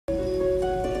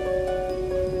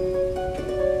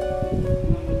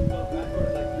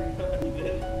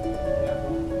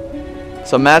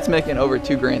So Matt's making over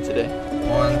 $2 grand today.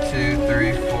 1, 2,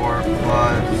 3, 4,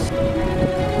 5.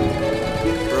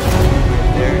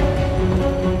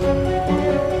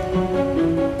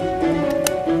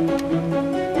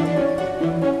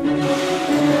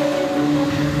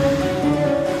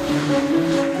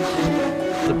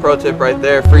 That's a pro tip right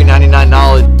there, free 99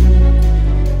 knowledge.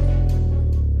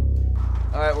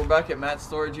 Alright, we're back at Matt's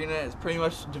storage unit. It's pretty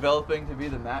much developing to be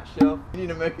the Matt show. We need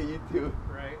to make a YouTube.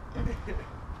 Right.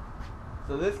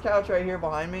 So this couch right here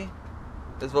behind me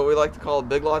is what we like to call a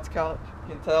Big Lots couch.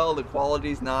 You can tell the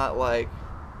quality's not like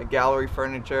a gallery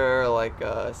furniture like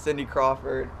Cindy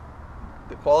Crawford.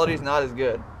 The quality's not as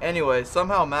good. Anyway,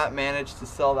 somehow Matt managed to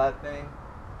sell that thing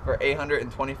for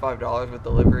 $825 with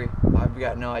delivery. I've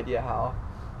got no idea how.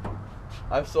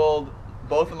 I've sold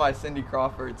both of my Cindy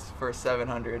Crawfords for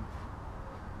 $700,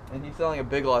 and he's selling a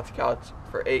Big Lots couch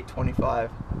for $825. I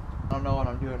don't know what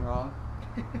I'm doing wrong.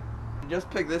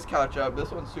 Just picked this couch up.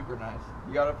 This one's super nice.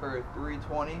 He got it for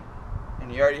 $320, and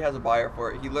he already has a buyer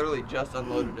for it. He literally just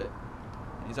unloaded it.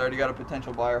 He's already got a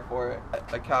potential buyer for it.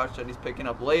 A couch that he's picking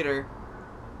up later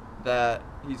that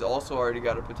he's also already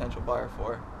got a potential buyer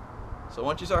for. So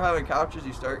once you start having couches,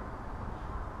 you start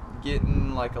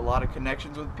getting like a lot of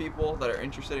connections with people that are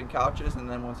interested in couches, and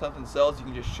then when something sells, you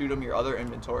can just shoot them your other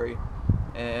inventory,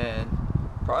 and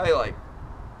probably like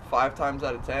 5 times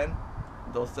out of 10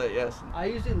 they'll say yes. I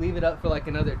usually leave it up for like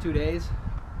another 2 days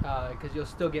because you'll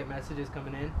still get messages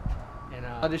coming in, and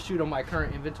I'll just shoot on my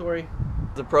current inventory.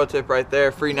 It's a pro tip right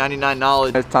there, free 99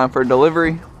 knowledge. It's time for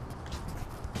delivery.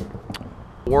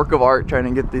 Work of art trying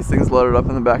to get these things loaded up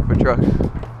in the back of a truck.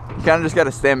 You kind of just got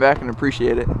to stand back and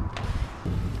appreciate it.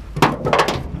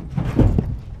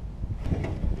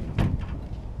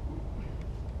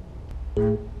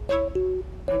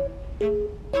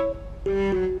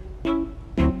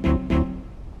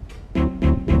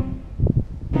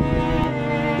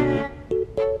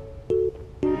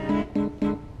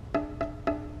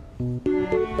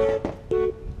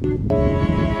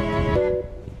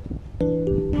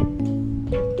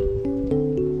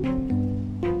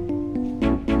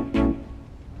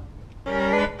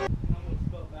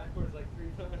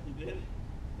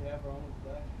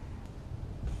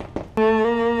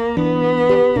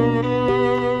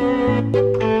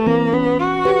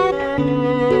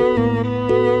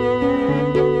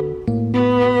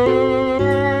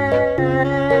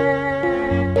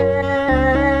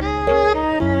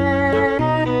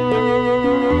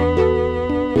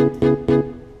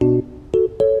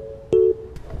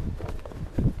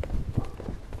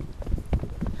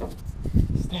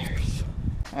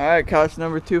 Alright, couch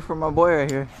number 2 for my boy right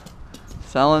here.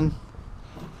 Selling.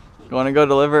 Going to go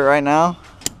deliver it right now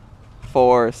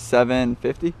for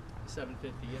 $750. $750,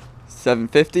 yeah.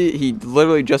 $750. He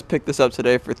literally just picked this up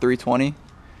today for $320.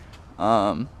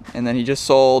 And then he just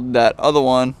sold that other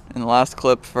one in the last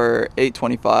clip for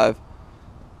 $825.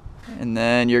 And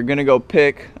then you're gonna go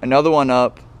pick another one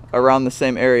up around the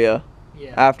same area,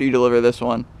 yeah, after you deliver this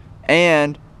one,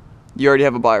 and you already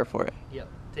have a buyer for it. Yep,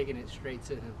 taking it straight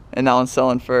to him. And that one's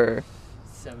selling for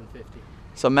 $750.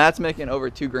 So Matt's making over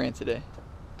 $2 today.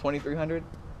 2,300.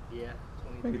 Yeah,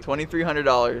 making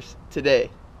 $2,300 today,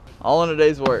 all in a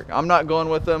day's work. I'm not going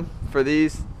with him for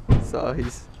these, so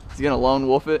he's gonna lone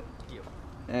wolf it. Yep.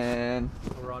 And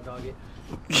I'll raw dog it.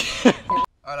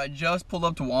 Alright, I just pulled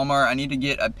up to Walmart. I need to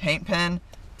get a paint pen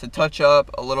to touch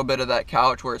up a little bit of that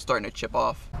couch where it's starting to chip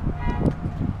off.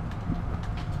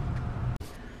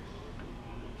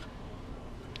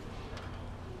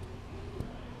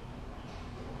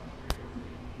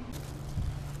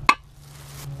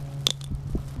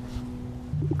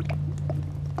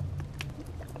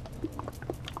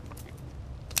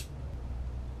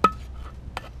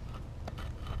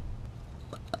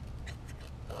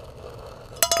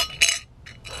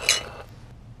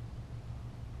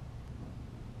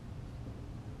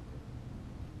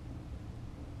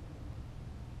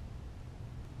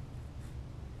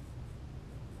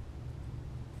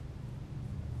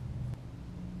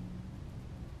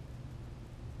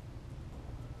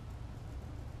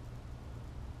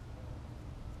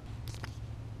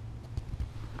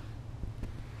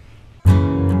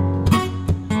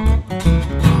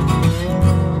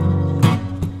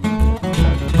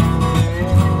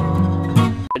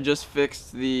 I just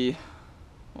fixed the,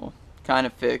 well, kind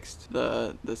of fixed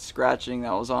the scratching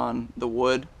that was on the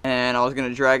wood, and I was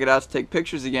gonna drag it out to take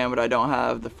pictures again, but I don't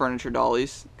have the furniture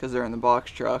dollies because they're in the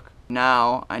box truck.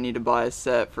 Now I need to buy a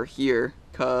set for here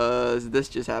because this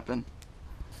just happened.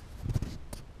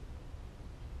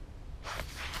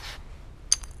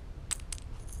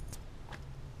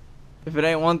 If it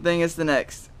ain't one thing, it's the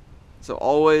next. So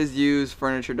always use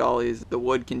furniture dollies. The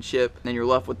wood can chip, and then you're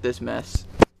left with this mess.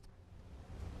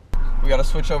 We gotta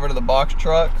switch over to the box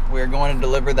truck. We're going to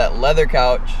deliver that leather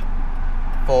couch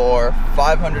for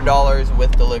 $500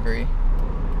 with delivery.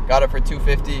 Got it for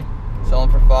 $250, selling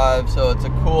for $5, so it's a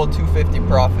cool $250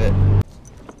 profit.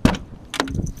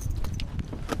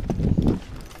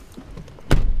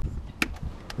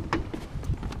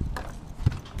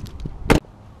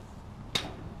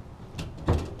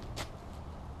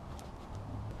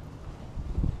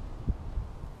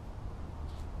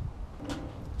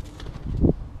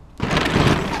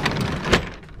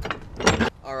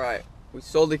 Alright, we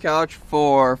sold the couch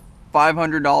for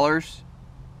 $500,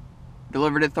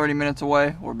 delivered it 30 minutes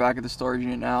away. We're back at the storage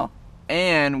unit now,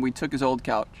 and we took his old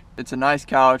couch. It's a nice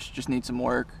couch, just needs some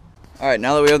work. Alright,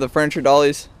 now that we have the furniture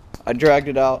dollies, I dragged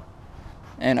it out,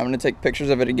 and I'm going to take pictures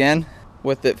of it again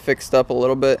with it fixed up a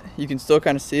little bit. You can still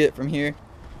kind of see it from here,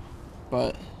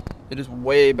 but it is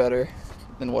way better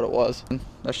than what it was.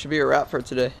 That should be a wrap for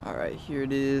today. Alright, here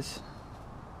it is.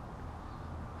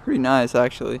 Pretty nice,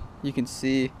 actually. You can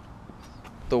see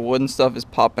the wooden stuff is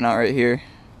popping out right here.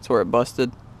 That's where it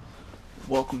busted.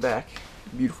 Welcome back,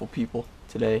 beautiful people.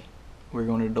 Today we're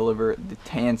going to deliver the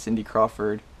tan Cindy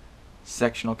Crawford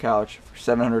sectional couch for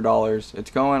 $700.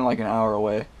 It's going like an hour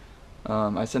away.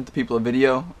 I sent the people a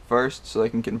video first so they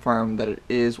can confirm that it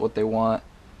is what they want.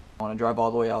 I want to drive all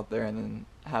the way out there and then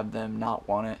have them not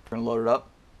want it. We're going to load it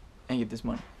up and get this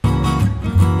money.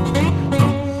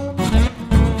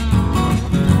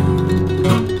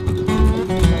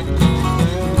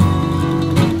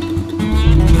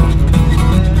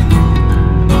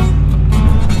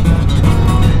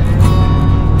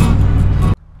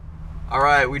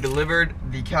 Alright, we delivered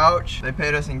the couch. They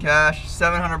paid us in cash,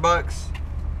 $700.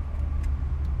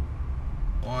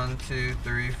 1, 2,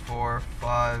 3, 4,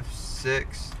 5,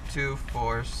 6, 2,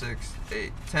 4, 6,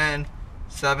 8, 10,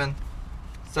 7,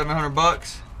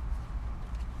 $700.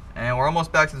 And we're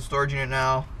almost back to the storage unit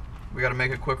now. We gotta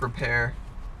make a quick repair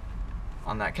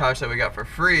on that couch that we got for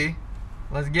free.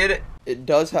 Let's get it. It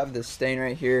does have this stain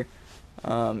right here.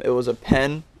 It was a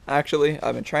pen, actually.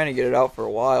 I've been trying to get it out for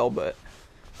a while, but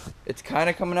it's kind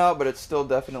of coming out, but it's still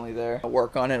definitely there. I'll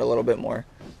work on it a little bit more.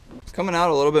 It's coming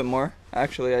out a little bit more.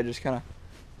 Actually, I just kind of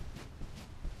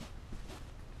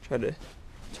tried to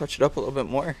touch it up a little bit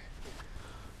more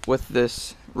with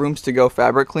this Rooms to Go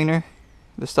fabric cleaner.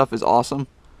 This stuff is awesome.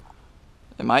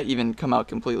 It might even come out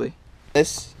completely.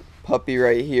 This puppy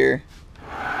right here.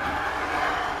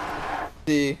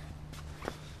 See,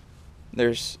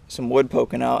 there's some wood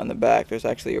poking out in the back. There's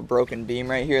actually a broken beam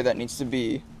right here that needs to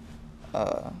be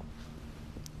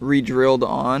re-drilled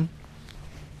on.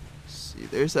 See,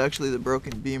 there's actually the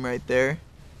broken beam right there.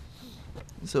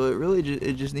 So it really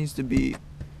just needs to be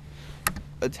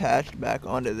attached back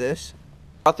onto this.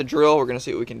 Got the drill. We're gonna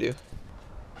see what we can do.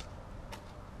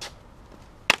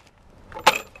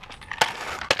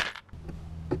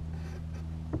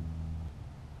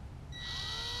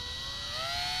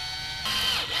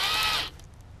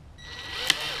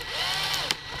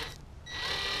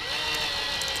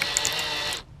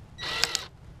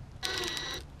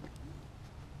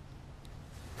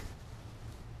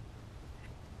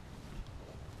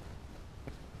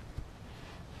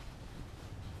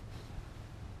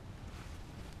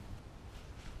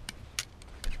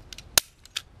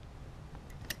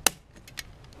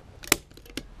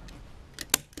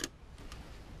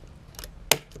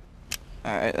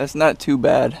 Alright, that's not too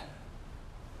bad.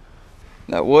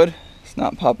 That wood, it's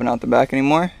not popping out the back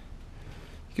anymore.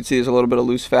 You can see there's a little bit of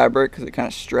loose fabric because it kind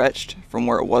of stretched from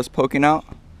where it was poking out.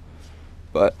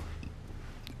 But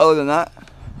other than that,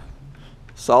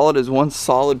 solid is one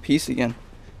solid piece again.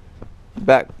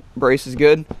 Back brace is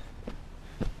good.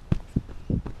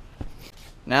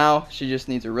 Now she just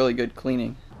needs a really good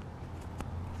cleaning.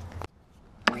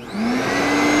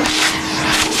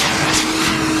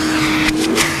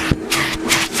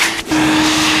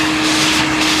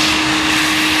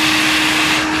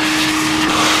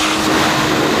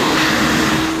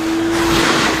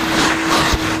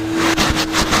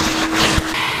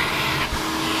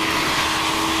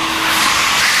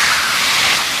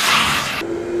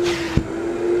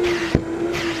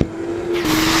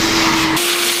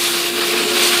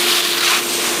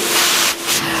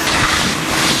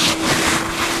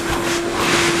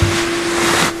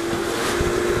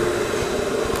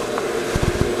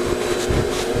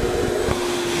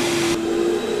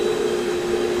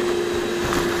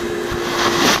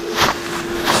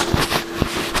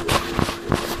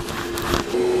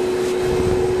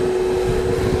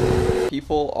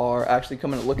 People are actually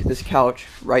coming to look at this couch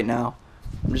right now.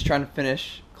 I'm just trying to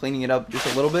finish cleaning it up just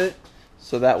a little bit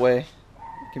so that way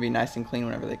can be nice and clean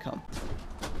whenever they come.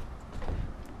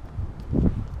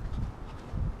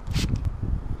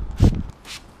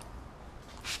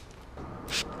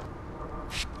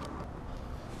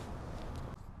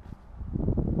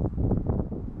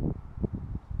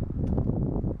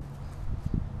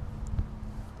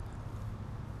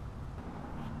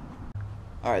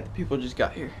 Alright, the people just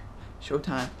got here.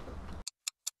 Showtime.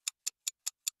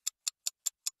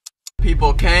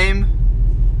 People came,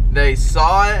 they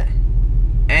saw it,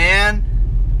 and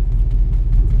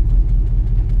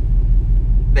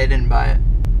they didn't buy it.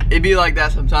 It'd be like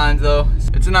that sometimes though.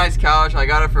 It's a nice couch. I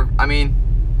got it for, I mean,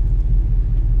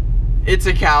 it's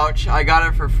a couch. I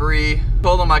got it for free.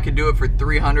 Told them I could do it for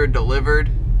 $300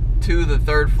 delivered to the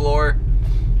 3rd floor,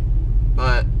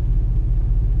 but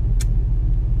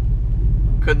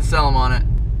couldn't sell them on it.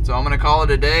 So I'm gonna call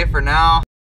it a day for now.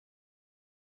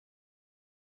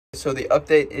 So the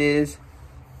update is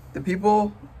the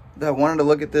people that wanted to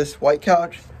look at this white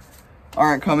couch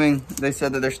aren't coming. They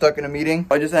said that they're stuck in a meeting.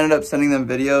 I just ended up sending them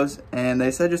videos and they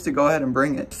said just to go ahead and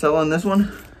bring it. Selling this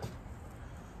one.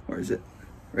 Where is it?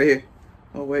 Right here.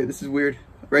 Oh wait, this is weird.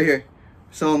 Right here.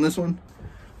 Selling this one.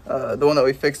 The one that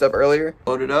we fixed up earlier.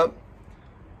 Load it up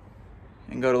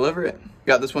and go deliver it.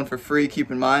 Got this one for free, keep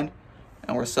in mind.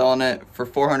 And we're selling it for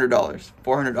 $400.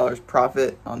 $400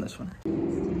 profit on this one.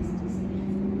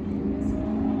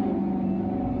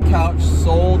 Couch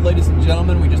sold, ladies and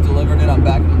gentlemen. We just delivered it. I'm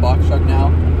back in the box truck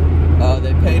now.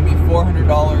 They paid me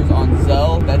 $400 on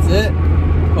Zelle. That's it.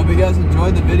 Hope you guys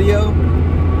enjoyed the video.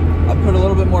 I put a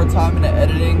little bit more time into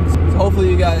editing, so hopefully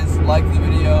you guys liked the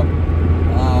video.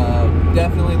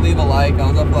 Definitely leave a like. I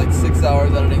was up for like 6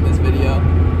 hours editing this video.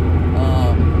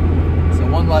 So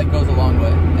one like goes a long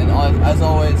way. And as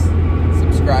always,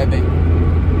 subscribing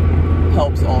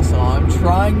helps also. I'm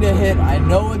trying to hit, I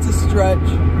know it's a stretch,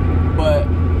 but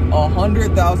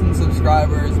 100,000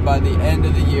 subscribers by the end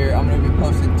of the year. I'm going to be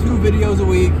posting 2 videos a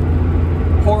week,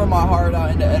 pouring my heart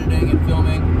out into editing and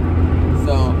filming.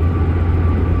 So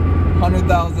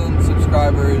 100,000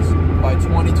 subscribers by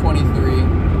 2023.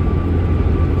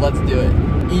 Let's do it.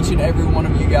 Each and every one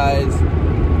of you guys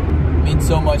means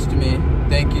so much to me.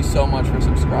 Thank you so much for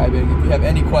subscribing. If you have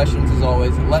any questions, as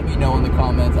always, let me know in the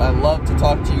comments. I love to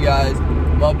talk to you guys.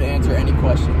 Love to answer any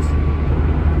questions.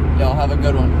 Y'all have a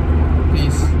good one.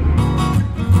 Peace.